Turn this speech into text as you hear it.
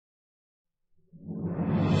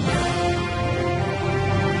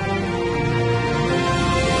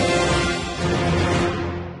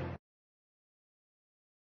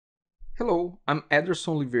Hello, I'm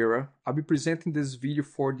Ederson Oliveira. I'll be presenting this video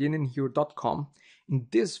for DotNetNuke.com. In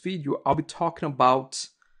this video, I'll be talking about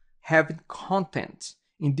having content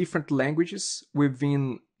in different languages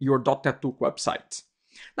within your DotNetNuke website.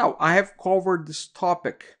 Now, I have covered this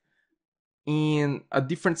topic in a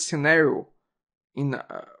different scenario in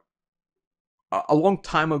a long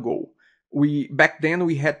time ago. Back then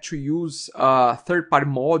we had to use a third-party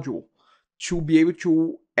module to be able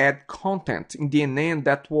to add content in DNN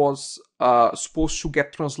that was supposed to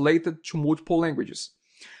get translated to multiple languages.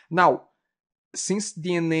 Now, since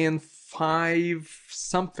DNN 5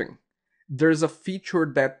 something, there's a feature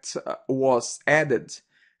that was added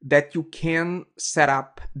that you can set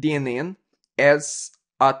up DNN as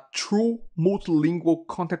a true multilingual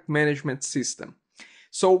content management system.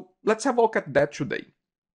 So let's have a look at that today.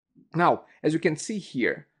 Now, as you can see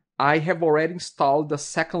here, I have already installed the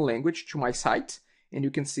second language to my site, and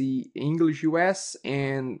you can see English US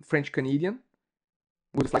and French Canadian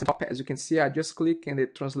with the flag top. As you can see, I just click and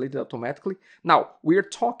it translated automatically. Now, we're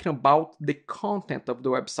talking about the content of the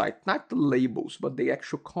website, not the labels, but the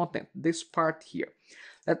actual content, this part here.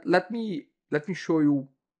 Let me show you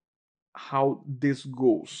how this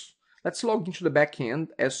goes. Let's log into the backend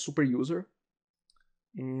as super user.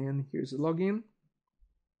 And here's the login.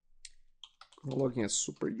 I'm log in as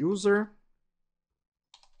super user.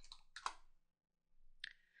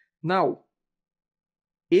 Now,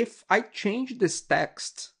 if I change this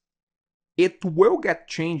text, it will get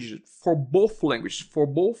changed for both languages, for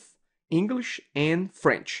both English and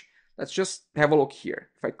French. Let's just have a look here.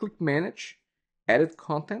 If I click manage, edit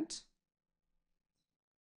content,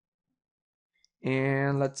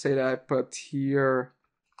 and let's say that I put here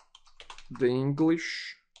the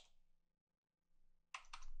English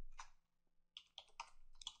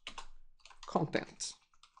content.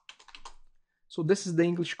 So this is the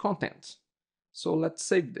English content. So let's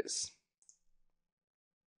save this.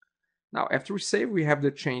 Now, after we save, we have the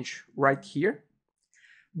change right here.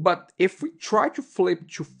 But if we try to flip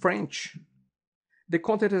to French, the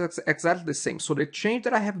content is exactly the same. So the change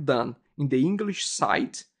that I have done in the English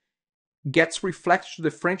side gets reflected to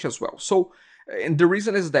the French as well. So, and the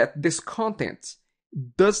reason is that this content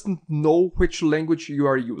doesn't know which language you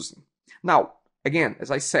are using. Now, again, as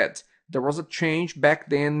I said, there was a change back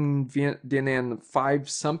then in DNN 5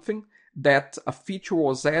 something that a feature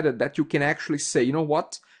was added that you can actually say, you know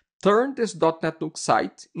what, turn this DotNetNuke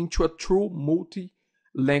site into a true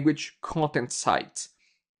multi-language content site.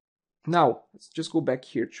 Now, let's just go back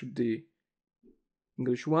here to the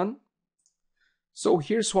English one. So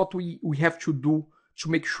here's what we have to do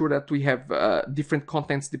to make sure that we have different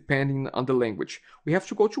contents depending on the language. We have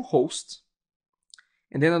to go to host,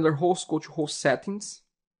 and then under host, go to host settings.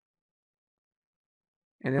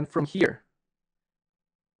 And then from here,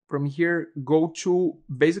 go to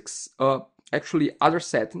basics, actually other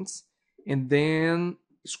settings, and then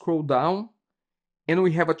scroll down, and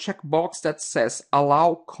we have a checkbox that says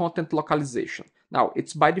allow content localization. Now,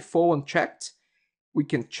 it's by default unchecked. We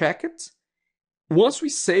can check it. Once we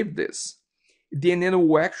save this, DNN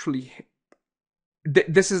will actually,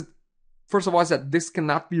 this is, first of all, is that this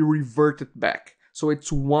cannot be reverted back. So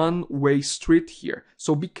it's one-way street here.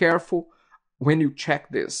 So be careful when you check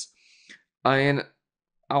this. And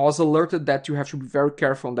I was alerted that you have to be very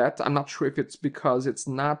careful on that. I'm not sure if it's because it's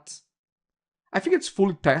not, I think it's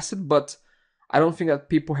fully tested, but I don't think that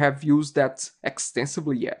people have used that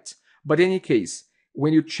extensively yet. But in any case,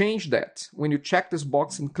 when you change that, when you check this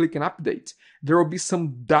box and click on update, there will be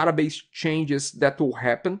some database changes that will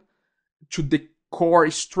happen to the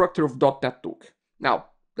core structure of DotNetNuke. Now,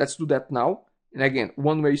 let's do that now. And again,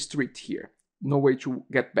 one-way street here. No way to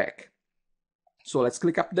get back. So let's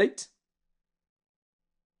click update.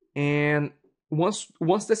 And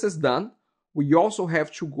once this is done, we also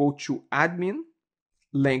have to go to admin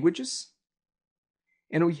languages,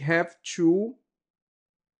 and we have to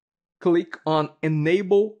click on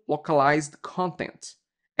enable localized content.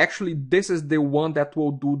 Actually, this is the one that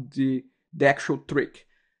will do the actual trick.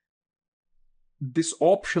 This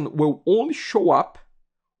option will only show up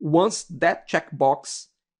once that checkbox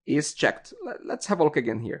is checked. Let's have a look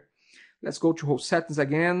again here. Let's go to host settings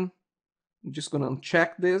again. I'm just going to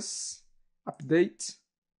uncheck this, update,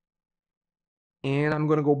 and I'm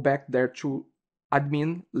going to go back there to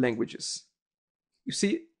admin languages. You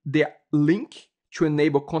see, the link to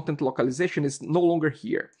enable content localization is no longer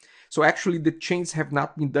here. So actually the changes have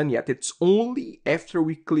not been done yet. It's only after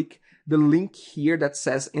we click the link here that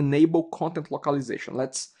says enable content localization.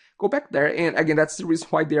 Let's go back there. And again, that's the reason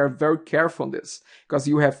why they are very careful on this, because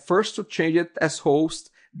you have first to change it as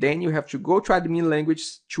host, then you have to go to admin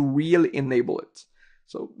language to really enable it.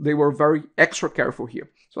 So they were very extra careful here.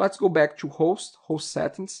 So let's go back to host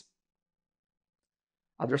settings,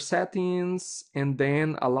 other settings, and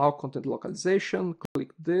then allow content localization.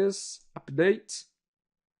 Click this, update.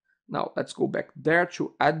 Now let's go back there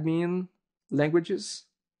to admin languages,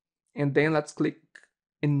 and then let's click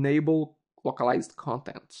enable localized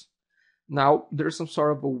content. Now there's some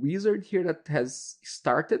sort of a wizard here that has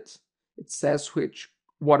started. It says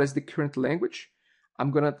what is the current language.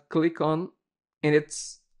 I'm gonna click on, and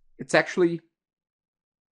it's actually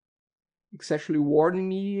warning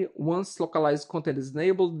me, once localized content is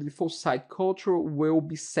enabled, the default site culture will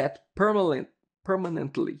be set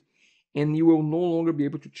permanently, and you will no longer be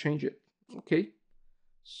able to change it. Okay,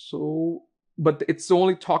 so but it's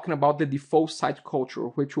only talking about the default site culture,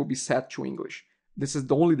 which will be set to English. This is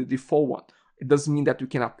only the default one. It doesn't mean that you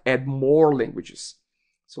cannot add more languages.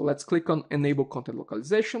 So let's click on enable content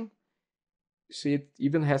localization. You see, it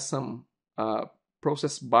even has some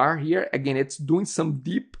process bar here. Again, it's doing some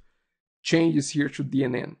deep changes here to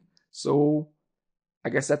DNN. So I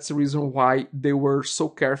guess that's the reason why they were so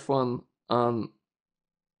careful on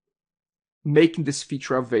making this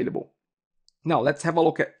feature available. Now let's have a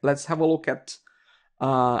look at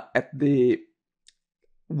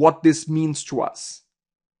what this means to us.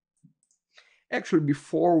 Actually,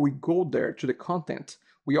 before we go there to the content,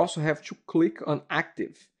 we also have to click on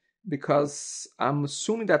active, because I'm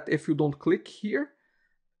assuming that if you don't click here,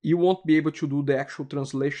 you won't be able to do the actual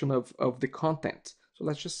translation of the content. So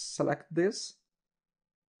let's just select this,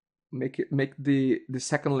 make the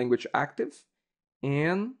second language active,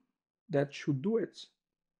 and that should do it.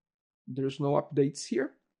 There's no updates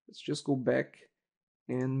here. Let's just go back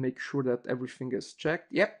and make sure that everything is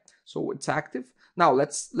checked. Yep, so it's active. Now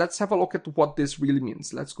let's have a look at what this really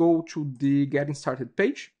means. Let's go to the getting started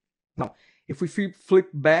page. Now, if we flip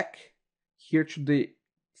back here to the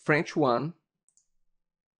French one,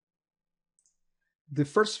 the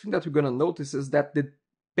first thing that we're gonna notice is that the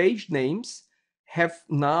page names have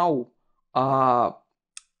now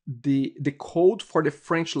the code for the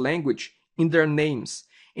French language in their names.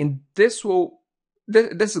 And this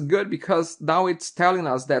is good, because now it's telling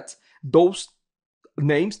us that those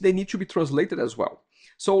names, they need to be translated as well.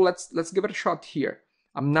 So let's give it a shot here.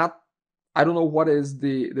 I don't know what is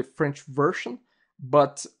the French version,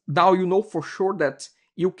 but now you know for sure that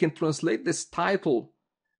you can translate this title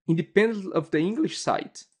independent of the English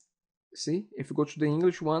site. See, if you go to the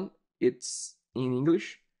English one, it's in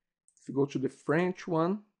English. If you go to the French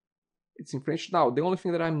one, it's in French. Now, the only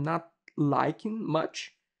thing that I'm not liking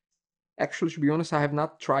much, actually, to be honest, I have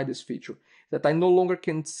not tried this feature, that I no longer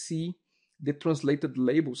can see the translated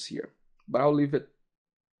labels here, but I'll leave it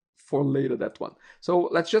for later, that one. So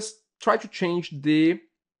let's just try to change the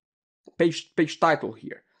page title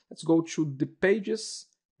here. Let's go to the pages,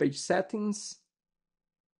 page settings,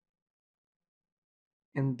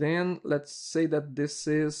 and then let's say that this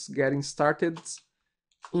is getting started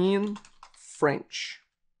in French.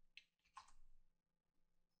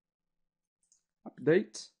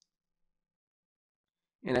 Update.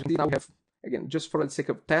 And now we have, again, just for the sake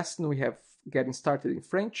of testing, we have getting started in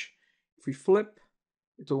French. If we flip,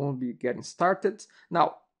 it will be getting started.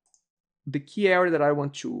 Now, the key area that I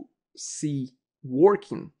want to see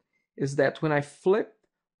working is that when I flip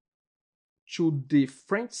to the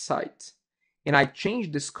French site and I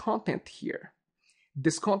change this content here,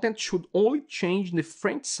 this content should only change in the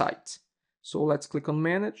French site. So let's click on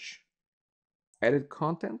Manage, Edit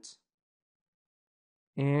Content,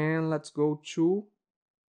 and let's go to,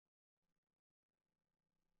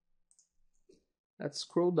 let's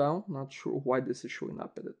scroll down. Not sure why this is showing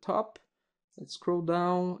up at the top. Let's scroll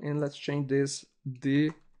down and let's change this,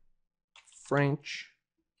 the French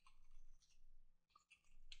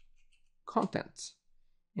content.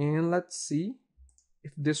 And let's see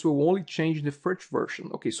if this will only change the French version.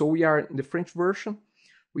 Okay, so we are in the French version.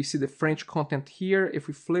 We see the French content here. If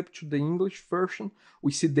we flip to the English version,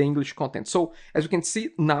 we see the English content. So as you can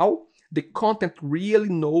see now, the content really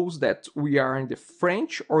knows that we are in the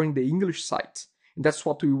French or in the English site. And that's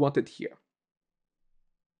what we wanted here.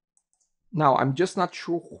 Now, I'm just not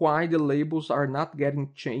sure why the labels are not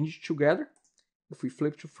getting changed together. If we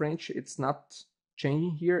flip to French, it's not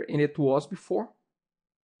changing here, and it was before.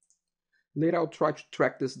 Later, I'll try to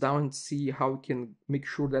track this down and see how we can make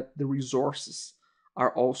sure that the resources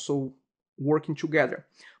are also working together.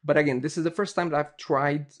 But again, this is the first time that I've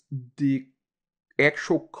tried the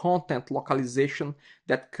actual content localization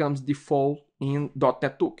that comes default in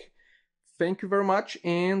 .NET Nuke. Thank you very much,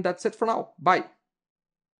 and that's it for now. Bye.